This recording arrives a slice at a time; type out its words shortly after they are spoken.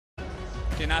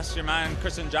can ask your man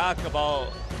Christian Jack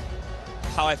about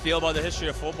how I feel about the history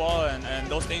of football, and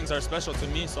those things are special to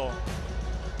me. So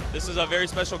this is a very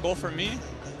special goal for me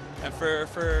and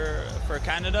for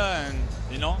Canada, and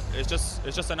you know, it's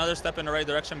just another step in the right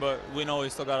direction, but we know we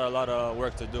still got a lot of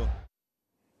work to do.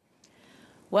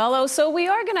 Well, so we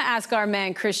are going to ask our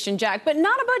man Christian Jack, but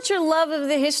not about your love of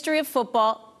the history of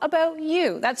football, about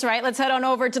you. That's right. Let's head on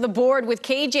over to the board with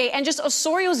KJ and just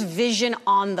Osorio's vision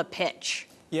on the pitch.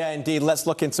 Yeah, indeed. Let's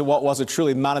look into what was a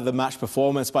truly man-of-the-match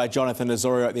performance by Jonathan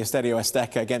Osorio at the Estadio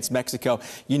Azteca against Mexico.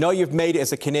 You know you've made it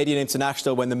as a Canadian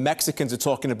international when the Mexicans are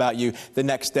talking about you the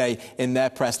next day in their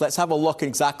press. Let's have a look at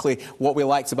exactly what we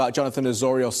liked about Jonathan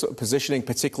Osorio's positioning,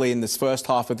 particularly in this first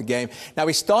half of the game. Now,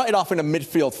 he started off in a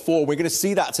midfield four. We're going to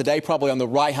see that today probably on the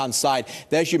right-hand side.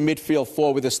 There's your midfield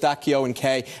four with Eustaquio and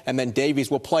Kay, and then Davies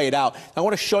will play it out. I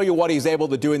want to show you what he's able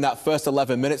to do in that first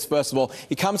 11 minutes. First of all,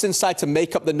 he comes inside to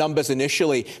make up the numbers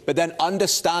initially, but then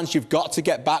understands you've got to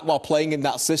get back while playing in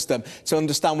that system to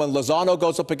understand when Lozano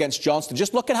goes up against Johnston.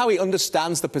 Just look at how he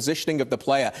understands the positioning of the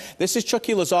player. This is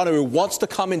Chucky Lozano, who wants to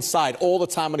come inside all the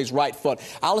time on his right foot.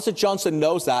 Alistair Johnston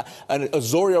knows that, and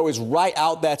Osorio is right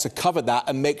out there to cover that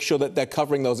and make sure that they're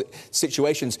covering those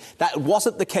situations. That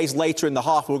wasn't the case later in the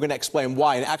half. We're going to explain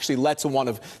why, and it actually led to one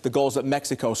of the goals that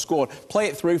Mexico scored. Play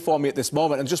it through for me at this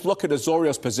moment, and just look at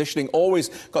Osorio's positioning. Always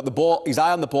got the ball, his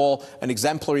eye on the ball, an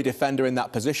exemplary defender in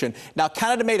that position. Now,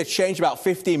 Canada made a change about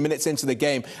 15 minutes into the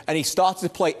game, and he started to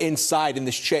play inside in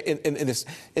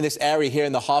this area here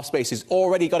in the half space. He's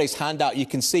already got his hand out. You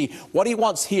can see what he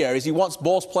wants here is he wants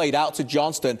balls played out to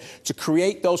Johnston to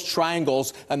create those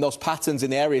triangles and those patterns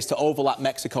in areas to overlap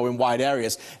Mexico in wide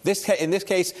areas. In this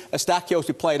case, Eustaquio,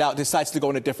 who played out, decides to go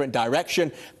in a different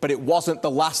direction, but it wasn't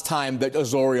the last time that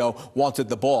Osorio wanted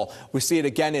the ball. We see it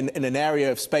again in an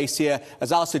area of space here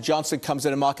as Alistair Johnston comes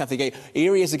in and Mark-Anthony Gay.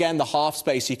 Here he is again in the half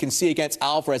space. You can see against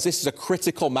Alvarez, this is a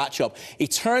critical matchup. He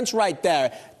turns right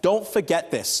there. Don't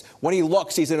forget this. When he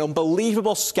looks, he's an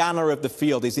unbelievable scanner of the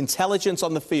field. His intelligence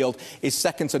on the field is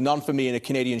second to none for me in a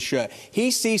Canadian shirt. He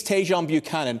sees Tajon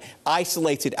Buchanan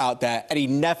isolated out there, and he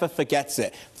never forgets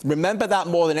it. Remember that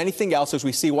more than anything else as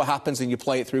we see what happens and you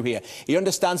play it through here. He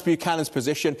understands Buchanan's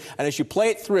position, and as you play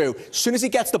it through, as soon as he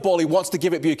gets the ball, he wants to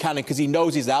give it Buchanan because he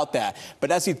knows he's out there. But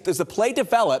as the play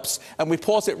develops, and we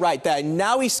pause it right there,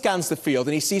 now he scans the field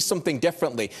and he sees something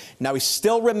differently. Now he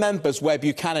still remembers where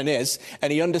Buchanan is,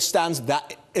 and he understands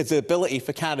that is the ability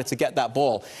for Canada to get that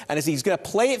ball. And as he's going to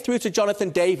play it through to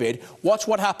Jonathan David, watch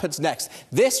what happens next.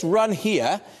 This run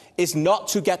here is not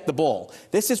to get the ball.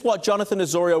 This is what Jonathan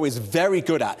Osorio is very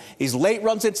good at. His late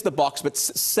runs into the box, but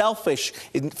selfish,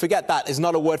 forget that, is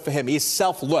not a word for him. He is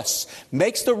selfless.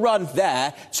 Makes the run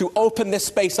there to open this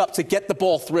space up to get the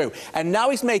ball through. And now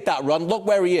he's made that run. Look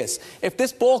where he is. If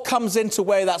this ball comes into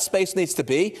where that space needs to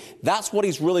be, that's what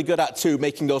he's really good at too,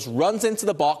 making those runs into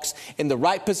the box in the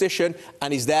right position,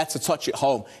 and he's there to touch it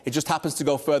home. It just happens to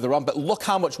go further on, but look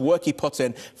how much work he puts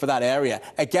in for that area.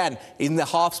 Again, in the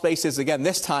half spaces again,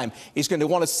 this time, he's going to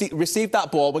want to receive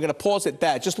that ball. We're going to pause it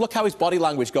there. Just look how his body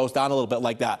language goes down a little bit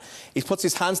like that. He puts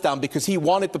his hands down because he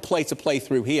wanted the play to play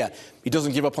through here. He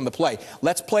doesn't give up on the play.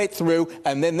 Let's play it through,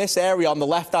 and then this area on the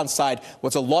left-hand side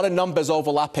was a lot of numbers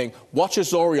overlapping. Watch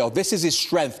Osorio. This is his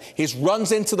strength. He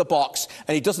runs into the box,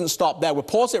 and he doesn't stop there. We'll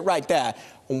pause it right there.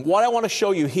 And what I want to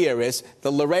show you here is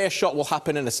the Larrea shot will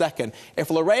happen in a second. If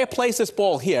Larrea plays this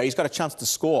ball here, he's got a chance to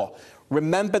score.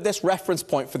 Remember this reference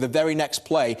point for the very next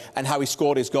play and how he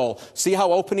scored his goal. See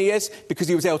how open he is? Because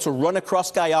he was able to run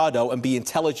across Gallardo and be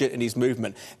intelligent in his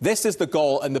movement. This is the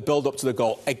goal and the build-up to the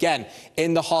goal. Again,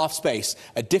 in the half space,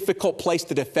 a difficult place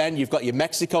to defend. You've got your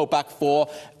Mexico back four.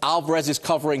 Alvarez is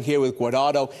covering here with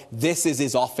Guardado. This is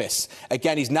his office.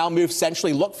 Again, he's now moved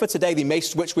centrally. Look for today. They may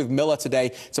switch with Miller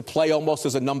today to play almost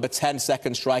as a number 10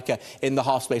 second striker in the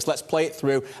half space. Let's play it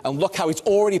through, and look how he's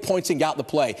already pointing out the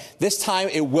play. This time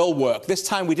it will work. This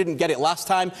time we didn't get it last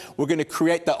time. We're going to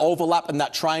create that overlap and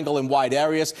that triangle in wide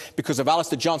areas because of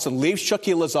Alistair Johnston leaves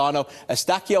Chucky Lozano.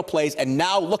 Eustaquio plays, and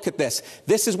now look at this.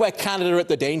 This is where Canada are at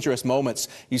the dangerous moments.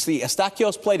 You see,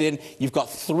 Eustaquio's played in. You've got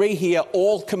three here,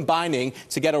 all combining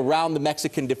to get around the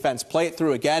Mexican defense. Play it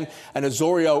through again, and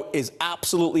Osorio is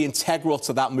absolutely integral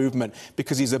to that movement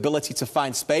because his ability to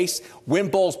find space, win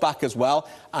balls back as well.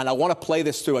 And I want to play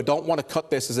this through. I don't want to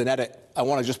cut this as an edit. I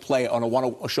want to just play it, and I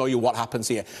want to show you what happens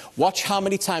here. Watch how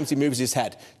many times he moves his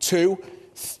head. 2,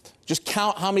 just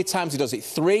count how many times he does it.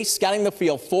 3, scanning the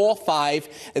field. 4, 5.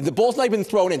 The ball's not even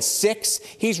thrown in. 6,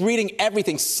 he's reading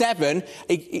everything. 7,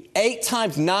 8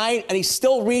 times. 9, and he's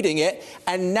still reading it.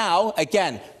 And now,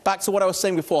 again, back to what I was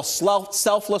saying before,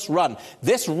 selfless run.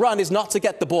 This run is not to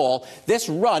get the ball. This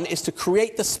run is to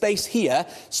create the space here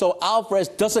so Alvarez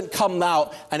doesn't come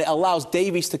out and it allows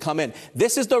Davies to come in.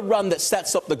 This is the run that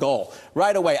sets up the goal.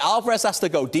 Right away, Alvarez has to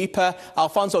go deeper.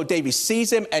 Alphonso Davies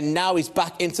sees him, and now he's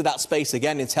back into that space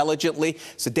again intelligently.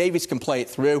 So Davies can play it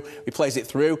through. He plays it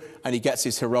through, and he gets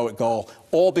his heroic goal.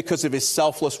 All because of his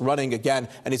selfless running again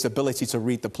and his ability to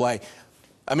read the play.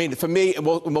 I mean, for me,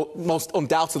 most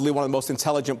undoubtedly one of the most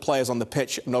intelligent players on the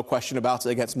pitch, no question about it,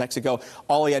 against Mexico.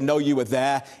 Ollie, I know you were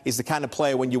there. He's the kind of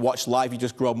player when you watch live, you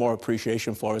just grow more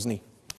appreciation for, isn't he?